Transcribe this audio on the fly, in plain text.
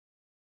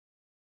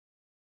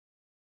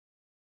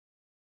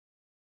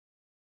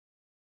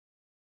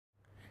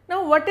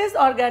Now, what is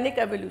organic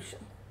evolution?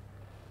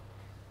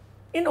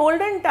 In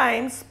olden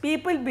times,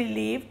 people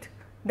believed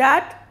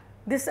that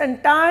this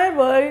entire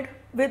world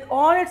with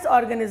all its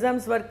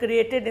organisms were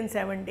created in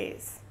 7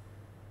 days.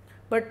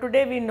 But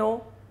today we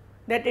know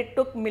that it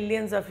took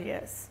millions of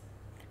years.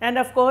 And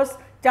of course,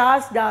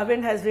 Charles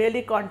Darwin has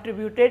really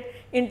contributed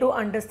into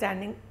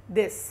understanding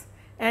this,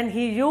 and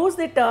he used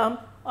the term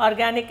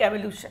organic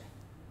evolution.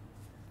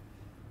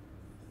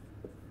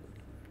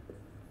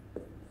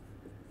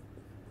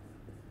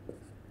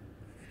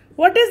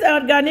 What is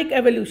organic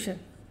evolution?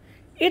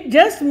 It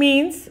just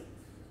means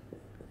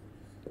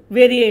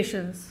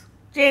variations,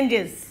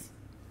 changes,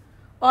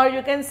 or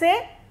you can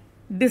say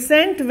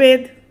descent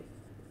with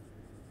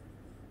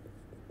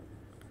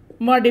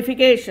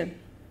modification.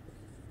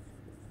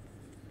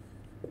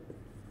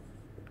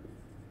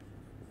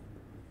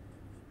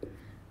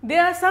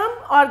 There are some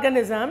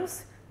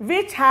organisms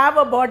which have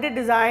a body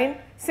design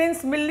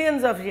since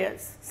millions of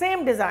years,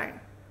 same design,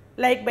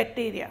 like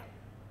bacteria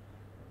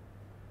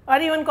or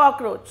even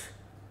cockroach.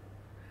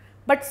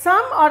 But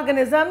some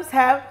organisms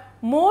have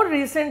more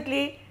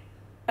recently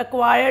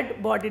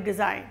acquired body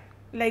design,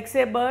 like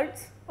say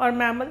birds or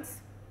mammals.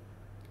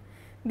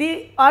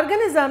 The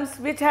organisms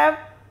which have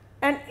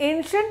an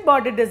ancient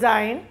body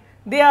design,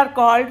 they are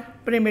called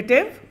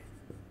primitive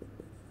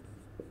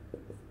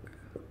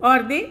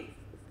or the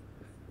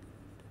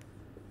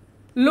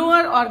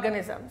lower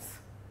organisms,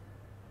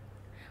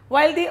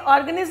 while the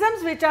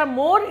organisms which are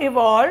more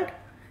evolved,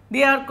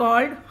 they are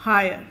called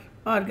higher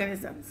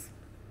organisms.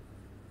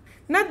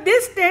 Now,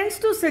 this tends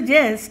to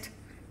suggest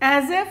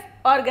as if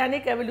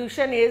organic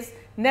evolution is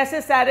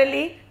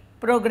necessarily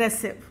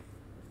progressive.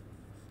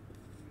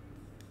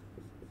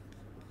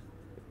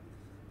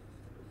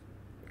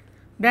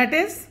 That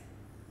is,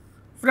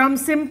 from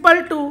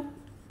simple to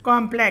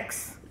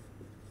complex.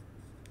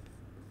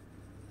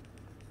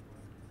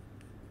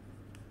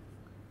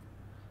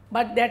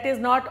 But that is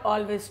not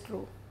always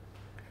true.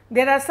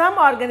 There are some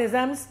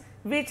organisms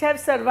which have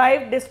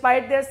survived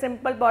despite their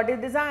simple body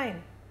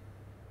design.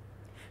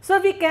 So,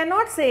 we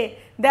cannot say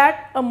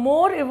that a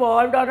more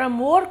evolved or a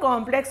more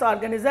complex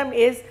organism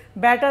is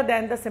better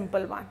than the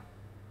simple one.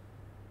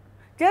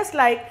 Just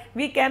like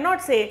we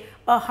cannot say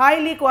a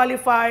highly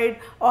qualified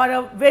or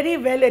a very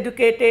well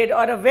educated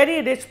or a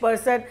very rich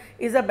person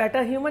is a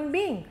better human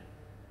being.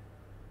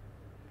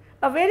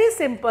 A very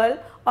simple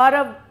or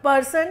a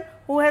person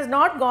who has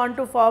not gone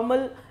to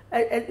formal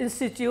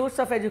institutes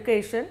of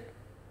education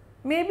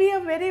may be a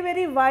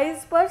very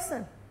wise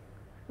person,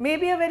 may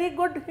be a very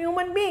good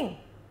human being.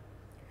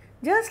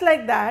 Just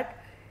like that,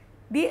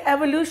 the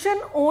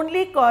evolution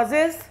only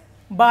causes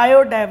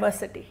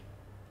biodiversity.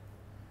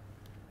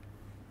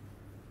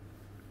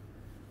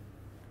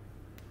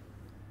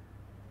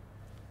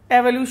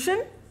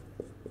 Evolution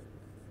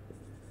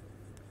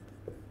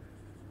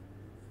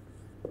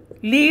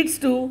leads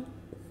to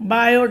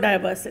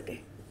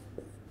biodiversity.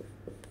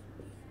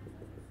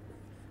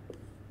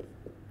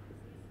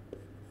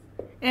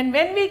 And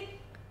when we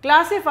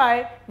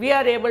classify, we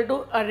are able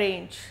to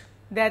arrange.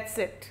 That's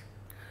it.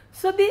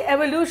 So, the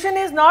evolution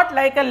is not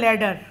like a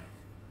ladder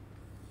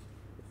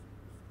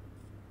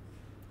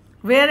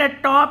where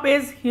at top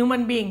is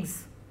human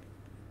beings.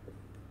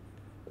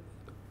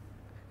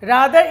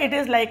 Rather, it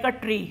is like a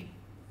tree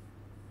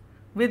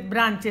with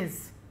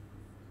branches.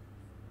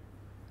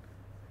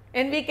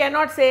 And we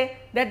cannot say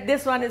that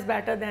this one is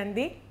better than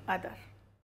the other.